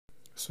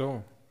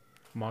So,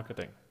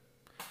 marketing.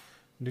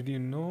 Did you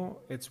know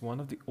it's one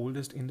of the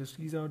oldest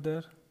industries out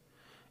there?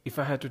 If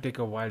I had to take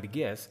a wild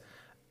guess,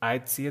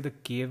 I'd say the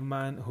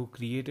caveman who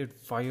created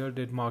fire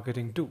did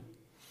marketing too.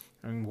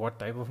 And what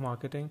type of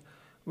marketing?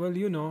 Well,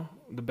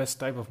 the best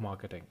type of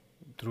marketing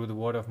through the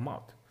word of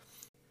mouth.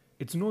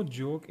 It's no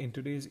joke in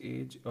today's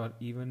age or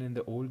even in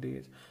the old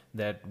days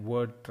that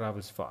word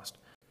travels fast.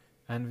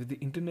 And with the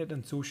internet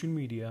and social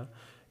media,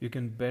 you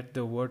can bet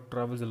the word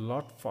travels a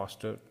lot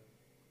faster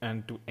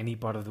and to any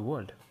part of the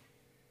world.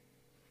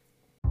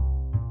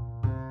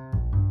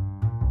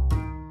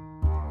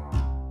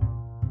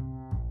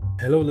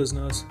 Hello,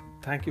 listeners.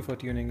 Thank you for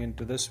tuning in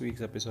to this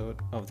week's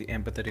episode of the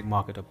Empathetic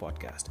Marketer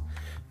podcast.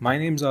 My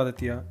name is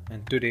Aditya,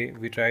 and today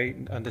we try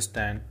to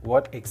understand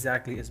what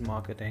exactly is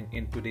marketing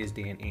in today's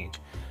day and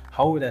age,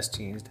 how it has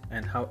changed,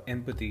 and how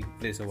empathy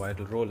plays a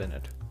vital role in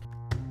it.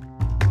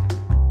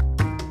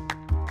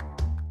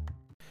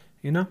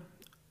 You know,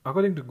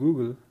 according to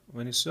Google,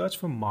 when you search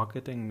for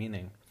marketing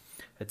meaning,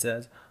 it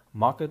says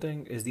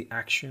marketing is the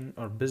action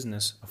or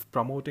business of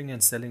promoting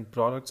and selling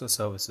products or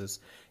services,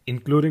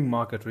 including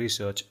market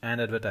research and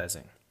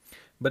advertising.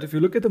 But if you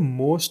look at the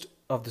most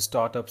of the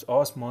startups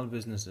or small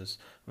businesses,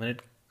 when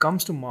it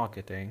comes to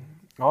marketing,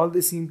 all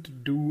they seem to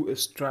do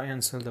is try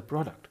and sell the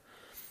product.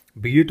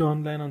 Be it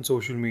online on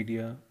social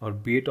media or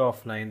be it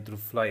offline through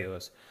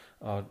flyers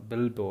or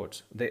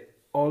billboards, they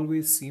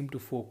always seem to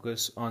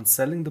focus on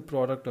selling the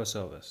product or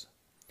service.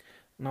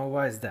 Now,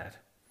 why is that?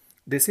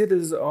 They say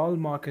this is all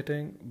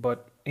marketing,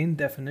 but in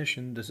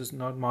definition, this is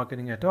not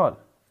marketing at all.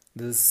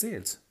 This is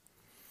sales.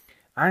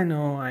 I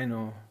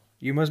know.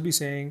 You must be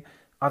saying,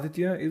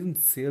 Aditya, isn't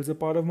sales a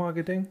part of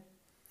marketing?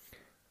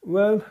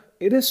 Well,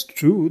 it is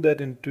true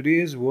that in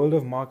today's world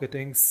of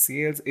marketing,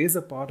 sales is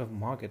a part of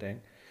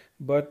marketing,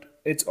 but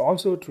it's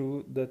also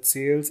true that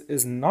sales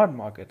is not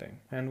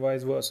marketing, and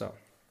vice versa.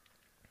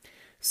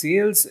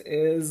 Sales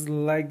is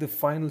like the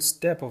final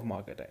step of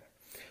marketing.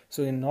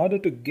 So, in order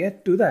to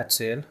get to that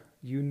sale,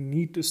 you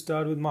need to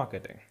start with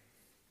marketing.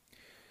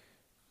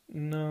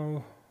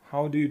 Now,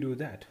 how do you do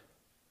that?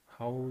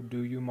 How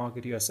do you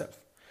market yourself?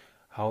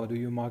 How do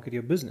you market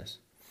your business?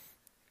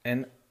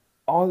 And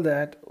all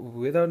that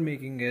without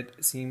making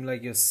it seem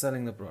like you're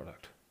selling the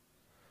product.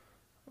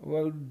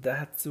 Well,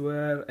 that's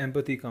where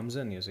empathy comes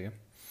in, you see.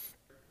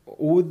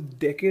 Over the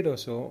decade or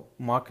so,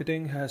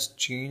 marketing has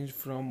changed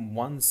from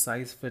one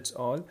size fits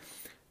all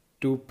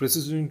to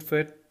precision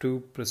fit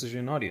to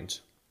precision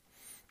audience.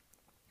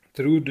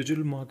 Through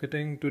digital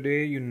marketing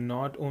today, you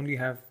not only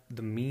have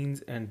the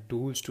means and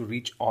tools to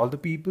reach all the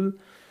people,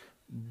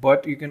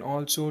 but you can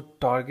also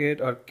target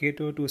or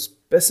cater to a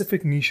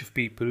specific niche of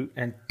people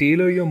and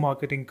tailor your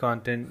marketing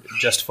content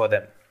just for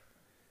them.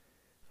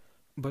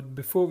 But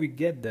before we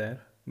get there,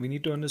 we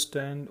need to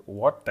understand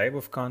what type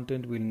of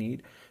content we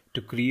need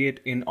to create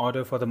in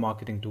order for the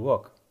marketing to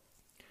work.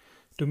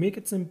 To make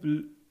it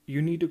simple,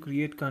 you need to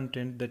create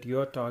content that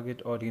your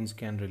target audience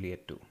can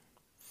relate to.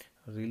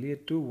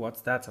 Relate to,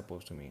 what's that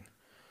supposed to mean?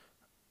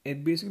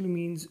 It basically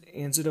means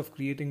instead of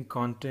creating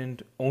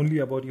content only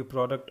about your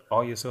product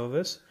or your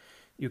service,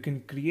 you can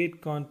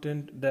create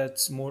content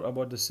that's more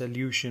about the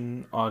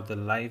solution or the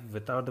life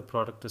without the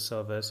product or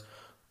service,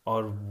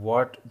 or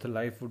what the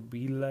life would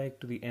be like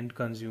to the end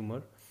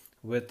consumer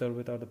with or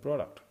without the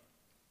product.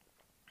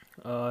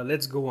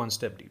 Let's go one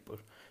step deeper,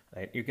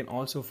 right? You can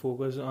also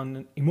focus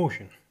on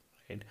emotion,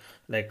 right?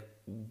 Like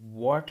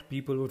what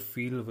people would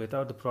feel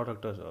without the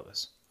product or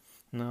service.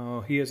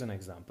 Now, here's an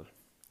example.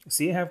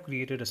 Say I have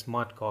created a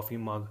smart coffee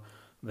mug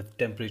with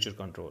temperature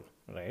control,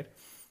 right?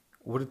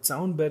 Would it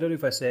sound better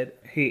if I said,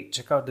 hey,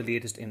 check out the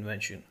latest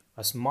invention,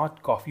 a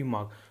smart coffee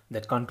mug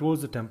that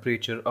controls the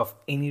temperature of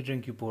any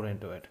drink you pour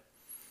into it?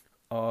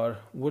 Or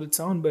would it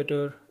sound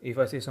better if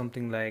I say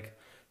something like,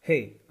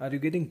 hey, are you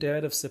getting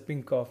tired of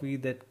sipping coffee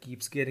that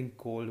keeps getting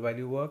cold while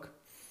you work?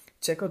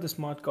 Check out the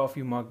smart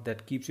coffee mug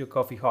that keeps your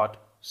coffee hot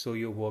so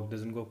your work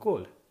doesn't go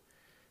cold.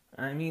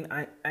 I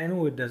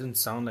know it doesn't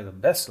sound like the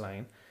best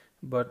line,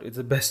 but it's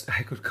the best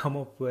I could come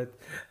up with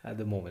at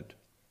the moment.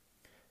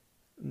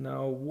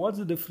 Now, what's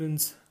the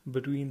difference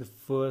between the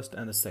first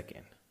and the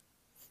second?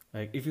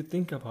 Like, if you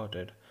think about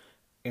it,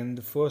 in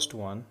the first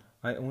one,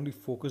 I only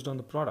focused on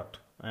the product,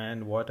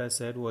 and what I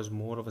said was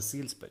more of a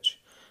sales pitch.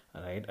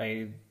 Right?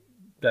 I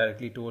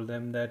directly told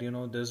them that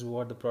this is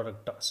what the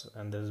product does,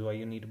 and this is why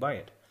you need to buy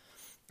it.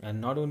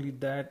 And not only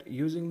that,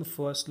 using the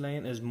first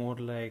line is more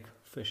like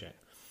fishing.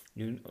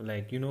 You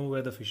know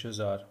where the fishes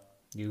are.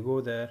 You go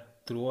there,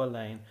 throw a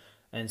line,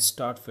 and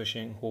start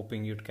fishing,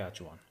 hoping you'd catch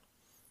one.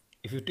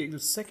 If you take the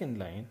second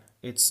line,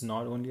 it's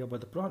not only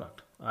about the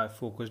product. I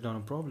focused on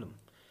a problem.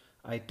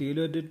 I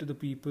tailored it to the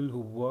people who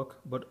work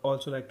but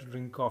also like to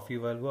drink coffee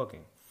while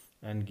working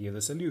and gave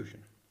the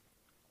solution.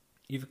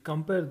 If you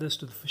compare this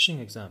to the fishing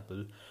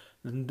example,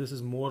 then this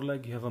is more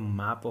like you have a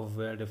map of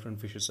where different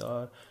fishes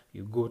are.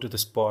 You go to the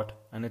spot,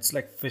 and it's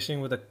like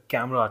fishing with a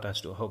camera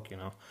attached to a hook.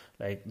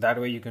 Like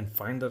that way you can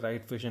find the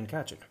right fish and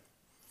catch it.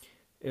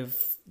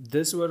 If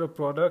this were a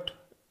product,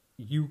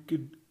 you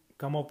could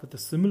come up with a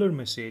similar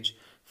message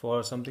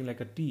for something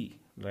like a tea,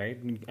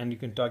 right? And you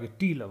can target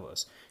tea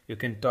lovers. You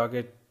can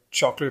target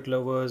chocolate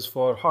lovers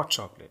for hot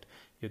chocolate.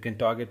 You can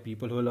target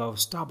people who love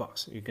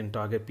Starbucks. You can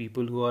target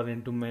people who are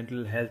into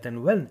mental health and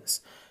wellness.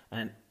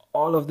 And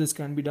all of this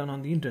can be done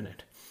on the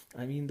internet.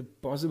 I mean, the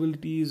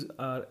possibilities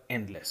are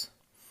endless.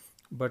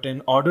 But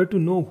in order to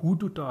know who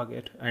to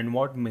target and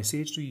what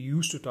message to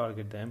use to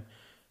target them,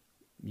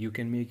 you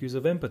can make use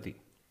of empathy.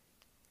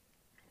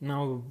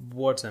 Now,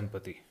 what's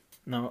empathy?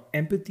 Now,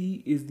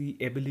 empathy is the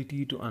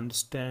ability to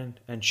understand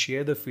and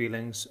share the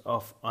feelings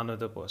of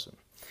another person.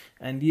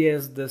 And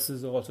yes, this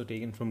is also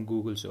taken from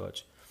Google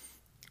search.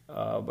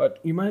 But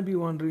you might be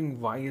wondering,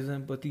 why is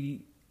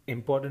empathy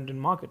important in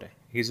marketing?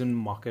 Isn't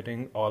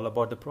marketing all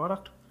about the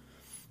product?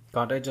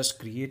 Can't I just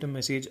create a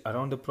message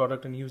around the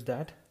product and use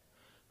that?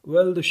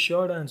 Well, the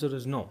short answer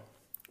is no.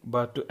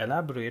 But to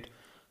elaborate,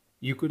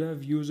 you could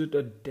have used it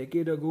a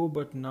decade ago,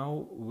 but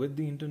now with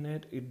the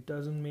internet, it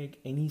doesn't make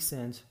any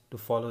sense to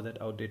follow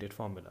that outdated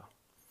formula.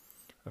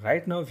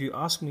 Right now, if you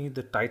ask me,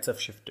 the tides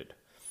have shifted.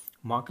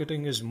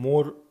 Marketing is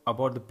more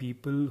about the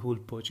people who will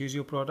purchase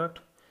your product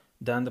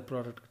than the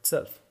product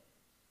itself.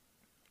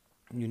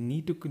 You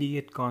need to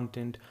create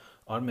content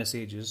or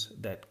messages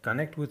that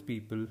connect with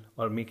people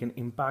or make an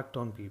impact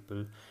on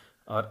people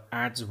or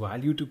adds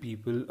value to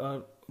people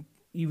or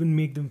even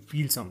make them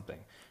feel something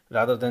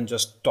rather than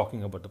just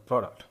talking about the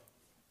product.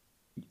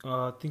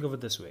 Think of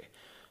it this way: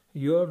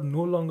 you're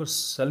no longer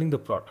selling the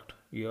product,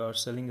 you're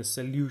selling a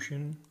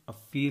solution, a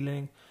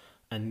feeling,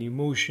 an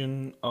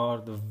emotion, or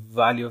the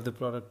value of the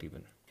product,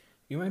 even.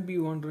 You might be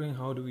wondering,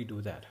 how do we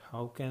do that?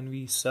 How can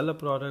we sell a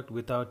product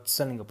without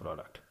selling a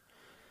product?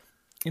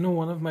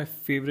 One of my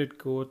favorite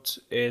quotes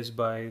is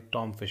by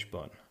Tom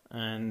Fishburne,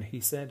 and he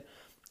said,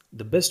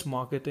 "The best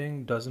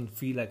marketing doesn't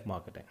feel like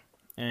marketing."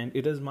 And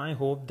it is my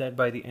hope that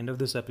by the end of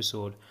this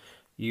episode,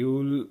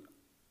 you'll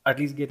at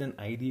least get an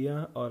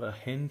idea or a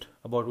hint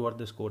about what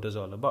this quote is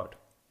all about.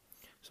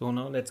 So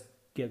now let's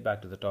get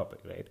back to the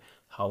topic, right?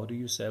 How do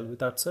you sell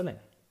without selling?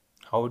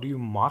 How do you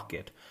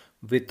market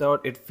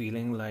without it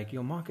feeling like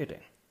you're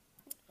marketing?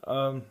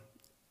 Um,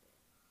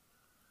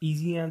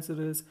 Easy answer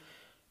is,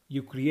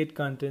 you create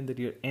content that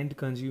your end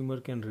consumer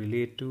can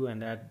relate to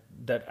and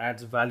that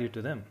adds value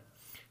to them.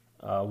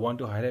 Want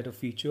to highlight a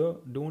feature?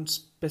 Don't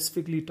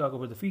specifically talk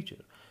about the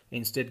feature.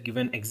 Instead, give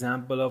an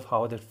example of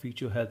how that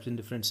feature helps in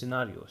different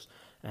scenarios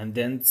and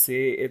then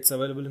say it's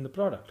available in the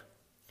product.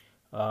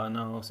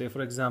 Now, say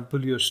for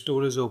example, your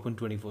store is open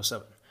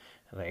 24/7,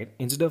 right?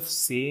 Instead of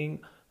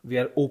saying we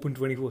are open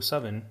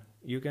 24/7,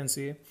 you can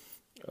say,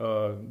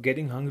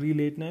 getting hungry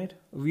late night,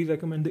 we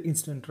recommend the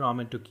instant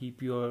ramen to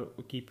keep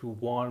you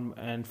warm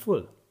and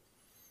full.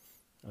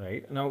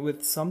 Right now,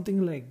 with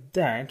something like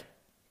that,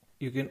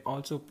 you can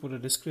also put a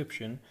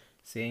description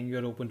saying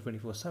you're open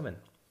 24/7.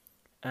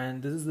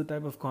 And this is the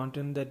type of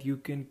content that you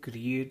can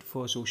create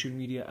for social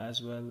media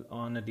as well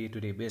on a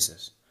day-to-day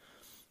basis.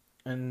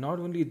 And not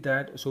only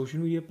that, social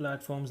media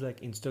platforms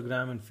like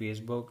Instagram and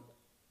Facebook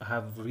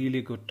have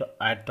really good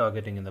ad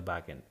targeting in the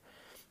backend.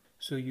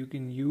 So you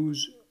can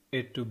use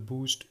it to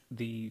boost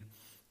the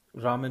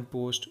ramen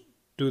post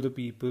to the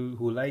people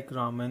who like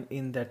ramen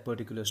in that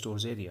particular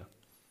store's area.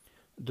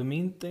 The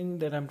main thing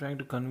that I'm trying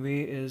to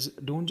convey is,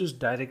 don't just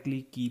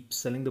directly keep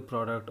selling the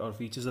product or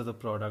features of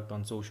the product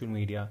on social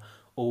media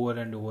over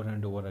and over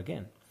and over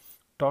again.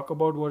 Talk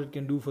about what it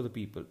can do for the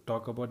people.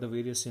 Talk about the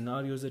various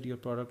scenarios that your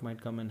product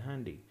might come in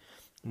handy.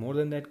 More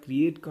than that,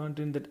 create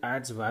content that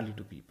adds value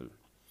to people.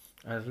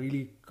 I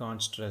really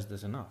can't stress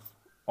this enough.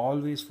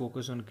 Always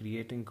focus on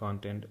creating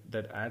content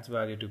that adds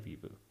value to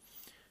people.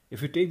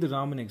 If you take the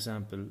ramen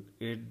example,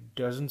 it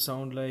doesn't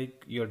sound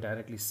like you're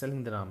directly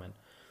selling the ramen.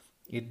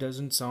 It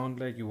doesn't sound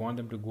like you want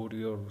them to go to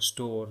your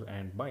store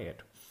and buy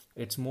it.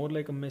 It's more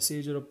like a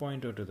message or a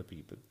pointer to the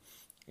people.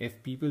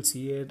 If people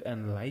see it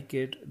and like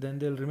it, then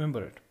they'll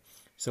remember it.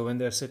 So when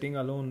they're sitting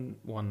alone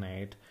one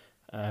night,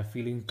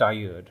 feeling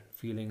tired,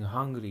 feeling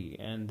hungry,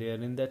 and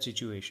they're in that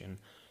situation,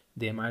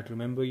 they might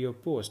remember your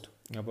post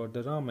about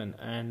the ramen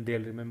and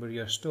they'll remember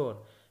your store.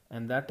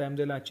 And that time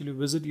they'll actually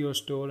visit your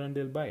store and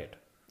they'll buy it,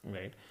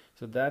 right?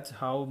 So that's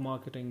how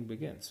marketing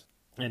begins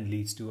and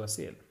leads to a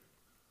sale.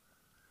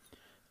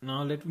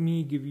 Now, let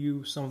me give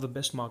you some of the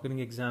best marketing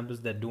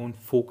examples that don't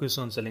focus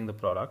on selling the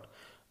product,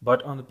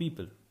 but on the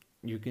people.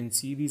 You can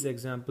see these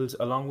examples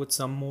along with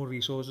some more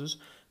resources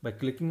by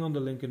clicking on the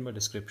link in my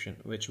description,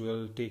 which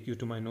will take you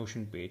to my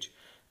Notion page,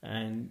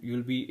 and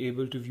you'll be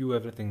able to view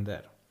everything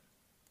there.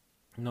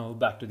 Now,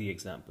 back to the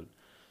example.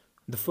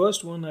 The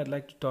first one I'd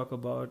like to talk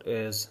about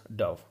is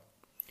Dove.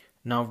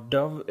 Now,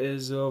 Dove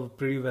is a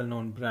pretty well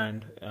known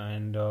brand,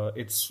 and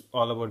it's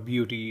all about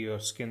beauty or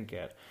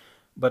skincare.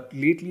 But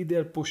lately,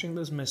 they're pushing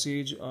this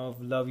message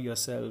of love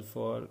yourself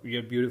or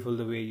you're beautiful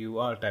the way you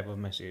are type of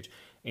message,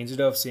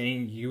 instead of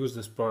saying use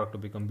this product to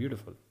become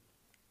beautiful.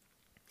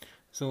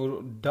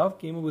 So, Dove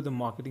came up with a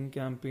marketing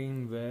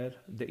campaign where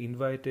they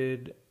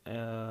invited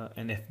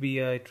an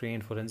FBI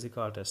trained forensic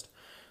artist,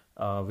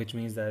 which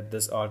means that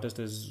this artist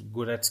is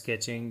good at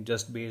sketching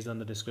just based on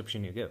the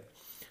description you give.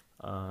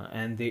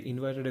 and they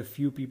invited a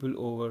few people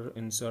over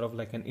in sort of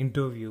like an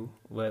interview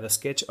where the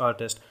sketch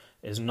artist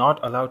is not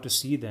allowed to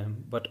see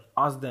them but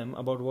ask them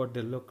about what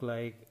they look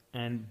like,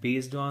 and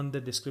based on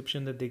the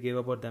description that they gave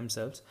about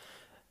themselves,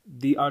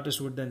 the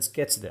artist would then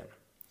sketch them.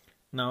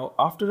 Now,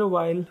 after a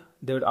while,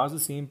 they would ask the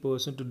same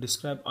person to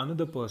describe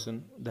another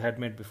person they had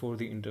met before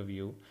the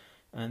interview,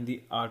 and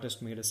the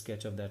artist made a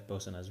sketch of that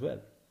person as well.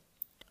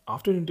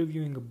 After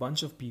interviewing a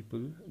bunch of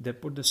people, they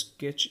put the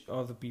sketch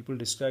of the people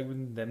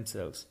describing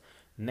themselves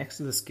next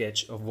to the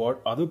sketch of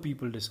what other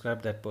people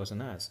described that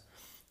person as.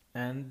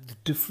 And the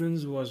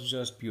difference was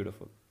just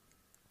beautiful.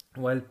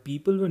 While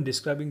people were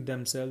describing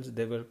themselves,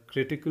 they were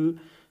critical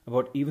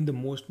about even the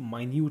most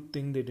minute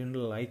thing they didn't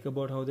like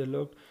about how they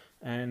looked,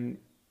 and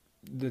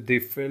they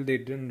felt they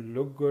didn't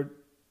look good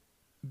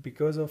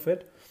because of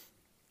it.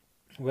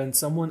 When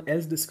someone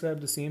else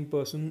described the same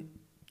person,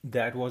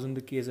 that wasn't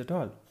the case at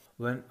all.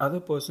 When other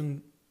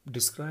person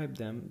described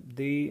them,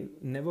 they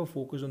never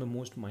focused on the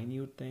most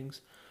minute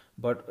things,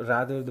 but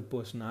rather the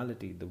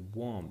personality, the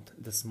warmth,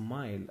 the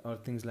smile, or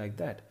things like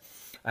that.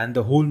 And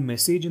the whole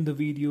message in the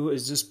video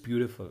is just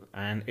beautiful,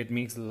 and it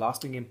makes a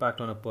lasting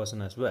impact on a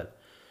person as well.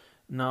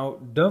 Now,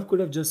 Dove could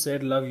have just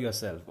said, "Love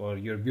yourself," or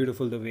 "You're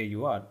beautiful the way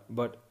you are,"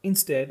 but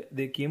instead,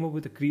 they came up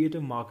with a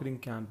creative marketing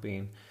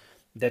campaign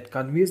that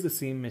conveys the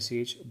same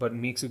message but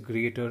makes a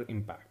greater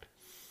impact.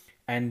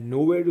 And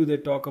nowhere do they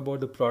talk about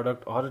the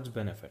product or its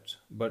benefits,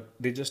 but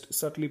they just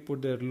subtly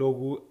put their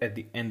logo at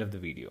the end of the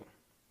video.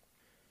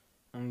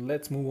 And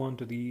let's move on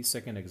to the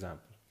second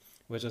example,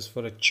 which is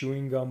for a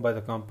chewing gum by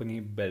the company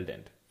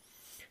Beldent.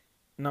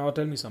 Now,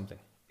 tell me something.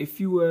 If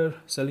you were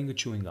selling a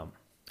chewing gum,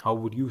 how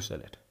would you sell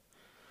it?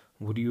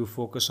 Would you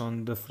focus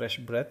on the fresh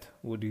breath?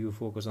 Would you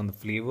focus on the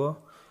flavor?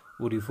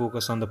 Would you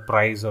focus on the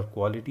price or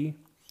quality?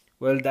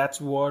 Well, that's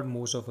what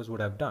most of us would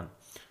have done.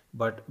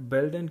 But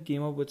Belden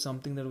came up with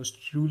something that was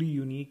truly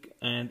unique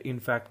and, in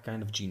fact,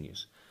 kind of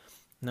genius.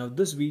 Now,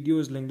 this video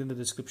is linked in the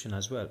description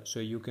as well, so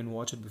you can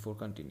watch it before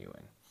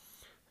continuing.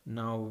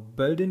 Now,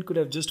 Belden could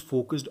have just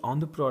focused on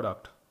the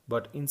product,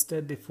 but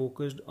instead they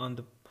focused on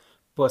the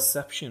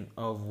perception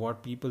of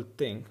what people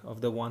think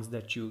of the ones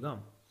that chew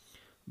gum.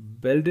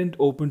 Beldent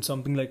opened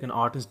something like an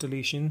art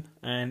installation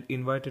and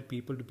invited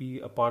people to be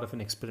a part of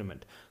an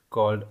experiment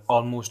called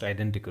Almost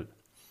Identical.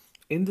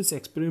 In this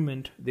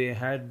experiment, they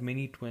had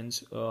many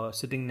twins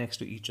sitting next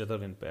to each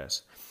other in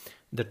pairs.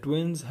 The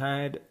twins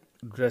had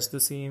dressed the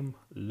same,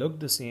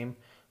 looked the same,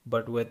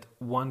 but with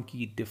one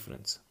key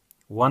difference.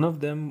 One of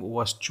them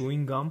was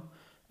chewing gum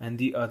and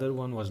the other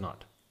one was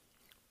not.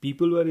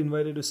 People were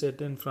invited to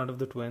sit in front of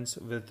the twins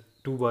with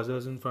two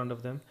buzzers in front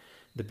of them.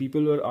 The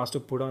people were asked to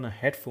put on a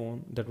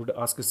headphone that would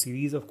ask a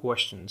series of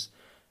questions,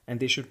 and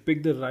they should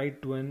pick the right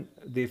twin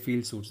they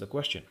feel suits the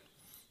question.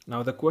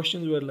 Now, the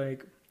questions were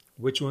like,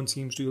 which one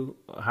seems to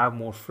have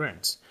more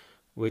friends?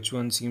 Which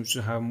one seems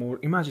to have more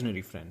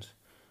imaginary friends?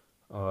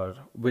 Or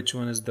which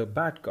one is the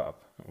bad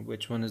cop?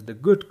 Which one is the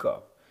good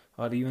cop?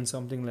 Or even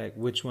something like,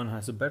 which one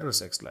has a better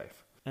sex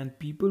life? And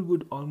people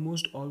would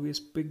almost always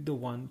pick the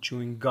one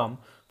chewing gum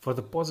for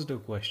the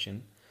positive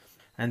question,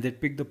 and they'd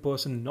pick the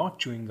person not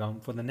chewing gum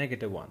for the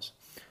negative ones.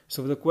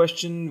 So for the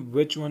question,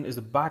 which one is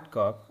the bad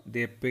cop,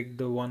 they picked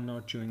the one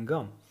not chewing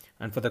gum.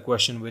 And for the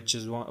question, which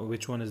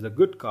one is the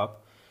good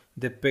cop,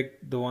 they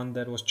picked the one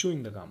that was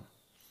chewing the gum.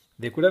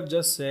 They could have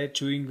just said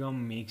chewing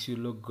gum makes you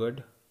look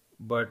good,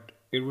 but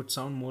it would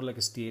sound more like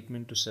a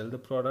statement to sell the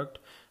product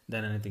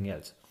than anything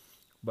else.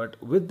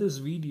 But with this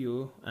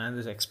video and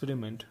this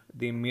experiment,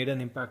 they made an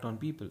impact on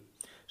people.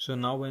 So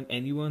now when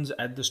anyone's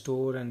at the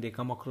store and they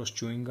come across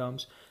chewing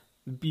gums,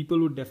 people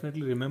would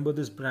definitely remember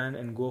this brand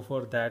and go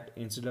for that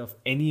instead of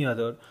any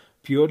other,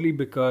 purely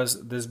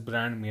because this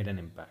brand made an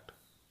impact.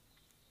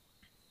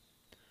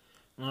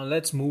 Now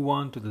let's move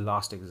on to the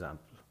last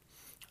example.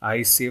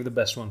 I saved the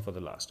best one for the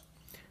last.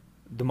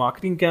 The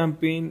marketing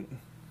campaign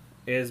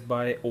is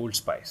by Old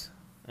Spice.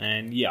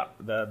 And yeah,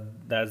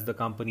 that's the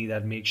company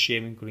that makes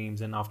shaving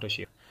creams and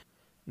aftershave.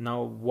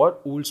 Now,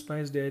 what Old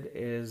Spice did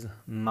is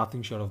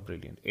nothing short of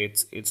brilliant.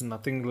 It's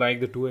nothing like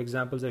the two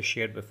examples I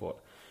shared before.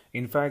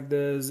 In fact,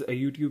 there's a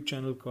YouTube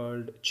channel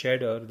called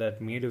Cheddar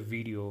that made a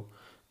video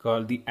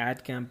called The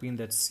Ad Campaign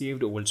That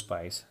Saved Old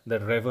Spice,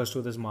 that refers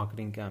to this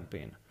marketing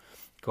campaign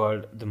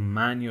called The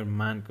Man Your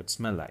Man Could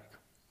Smell Like.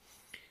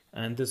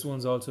 And this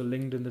one's also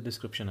linked in the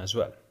description as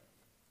well.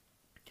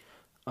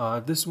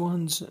 This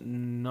one's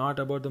not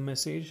about the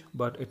message,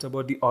 but it's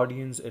about the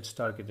audience it's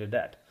targeted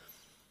at.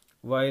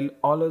 While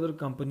all other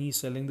companies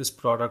selling this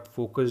product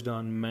focused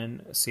on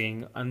men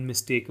saying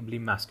unmistakably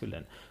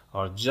masculine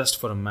or just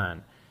for a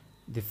man,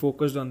 they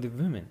focused on the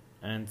women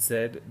and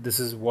said this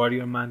is what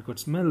your man could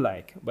smell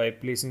like by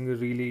placing a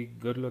really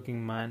good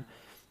looking man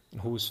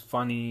who's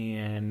funny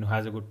and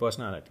has a good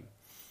personality.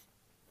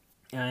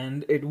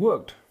 And it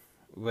worked.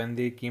 When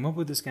they came up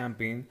with this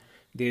campaign,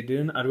 they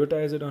didn't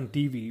advertise it on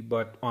TV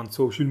but on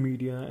social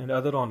media and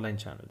other online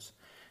channels.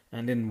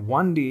 And in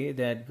one day,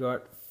 they had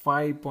got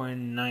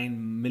 5.9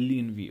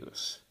 million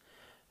views.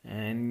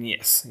 And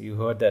yes, you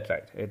heard that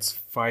right. It's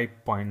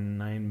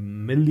 5.9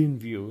 million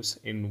views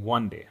in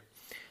one day.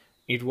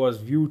 It was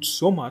viewed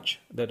so much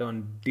that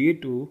on day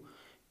 2,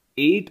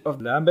 8 of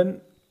the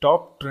 11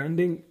 top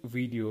trending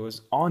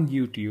videos on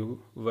YouTube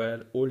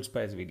were Old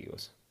Spice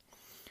videos.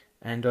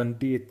 And on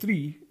day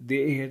 3,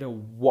 they had a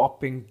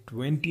whopping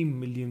 20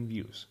 million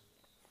views.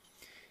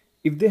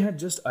 If they had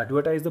just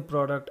advertised the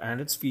product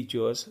and its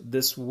features,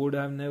 this would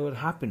have never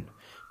happened.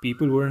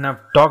 People wouldn't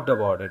have talked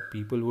about it,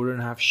 people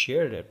wouldn't have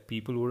shared it,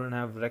 people wouldn't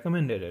have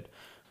recommended it.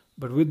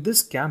 But with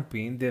this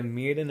campaign, they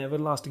made an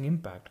everlasting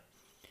impact.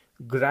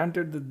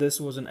 Granted that this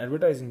was an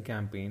advertising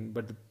campaign,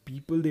 but the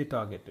people they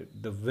targeted,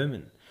 the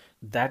women,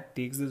 that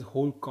takes this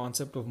whole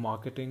concept of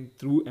marketing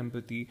through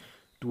empathy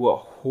to a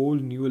whole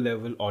new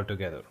level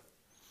altogether.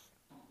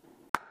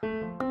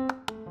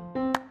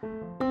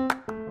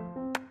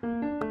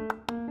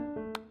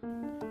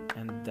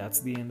 And that's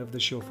the end of the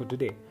show for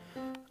today.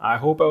 I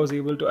hope I was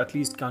able to at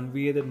least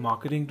convey that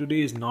marketing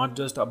today is not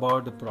just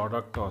about the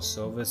product or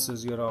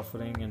services you're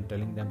offering and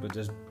telling them to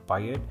just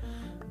buy it,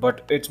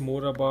 but it's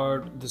more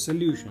about the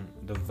solution,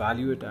 the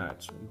value it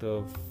adds,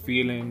 the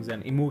feelings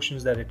and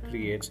emotions that it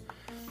creates,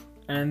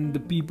 and the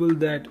people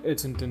that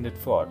it's intended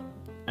for.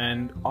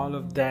 And all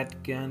of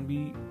that can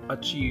be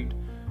achieved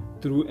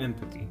through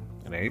empathy,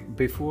 right?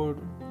 Before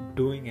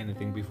doing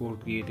anything, before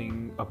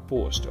creating a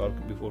post or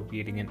before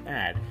creating an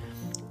ad,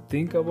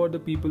 think about the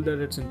people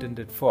that it's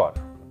intended for,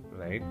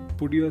 right?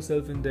 Put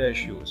yourself in their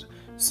shoes.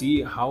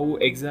 See how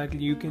exactly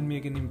you can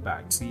make an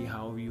impact. See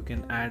how you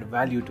can add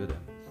value to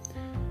them.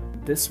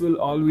 This will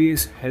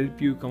always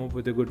help you come up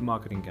with a good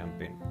marketing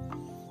campaign.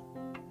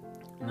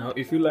 Now,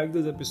 if you like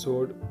this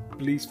episode,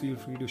 please feel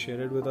free to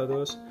share it with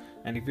others.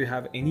 And if you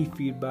have any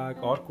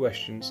feedback or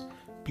questions,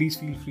 please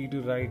feel free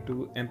to write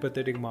to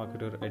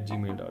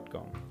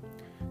empatheticmarketer@gmail.com.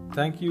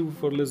 Thank you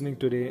for listening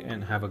today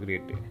and have a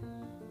great day.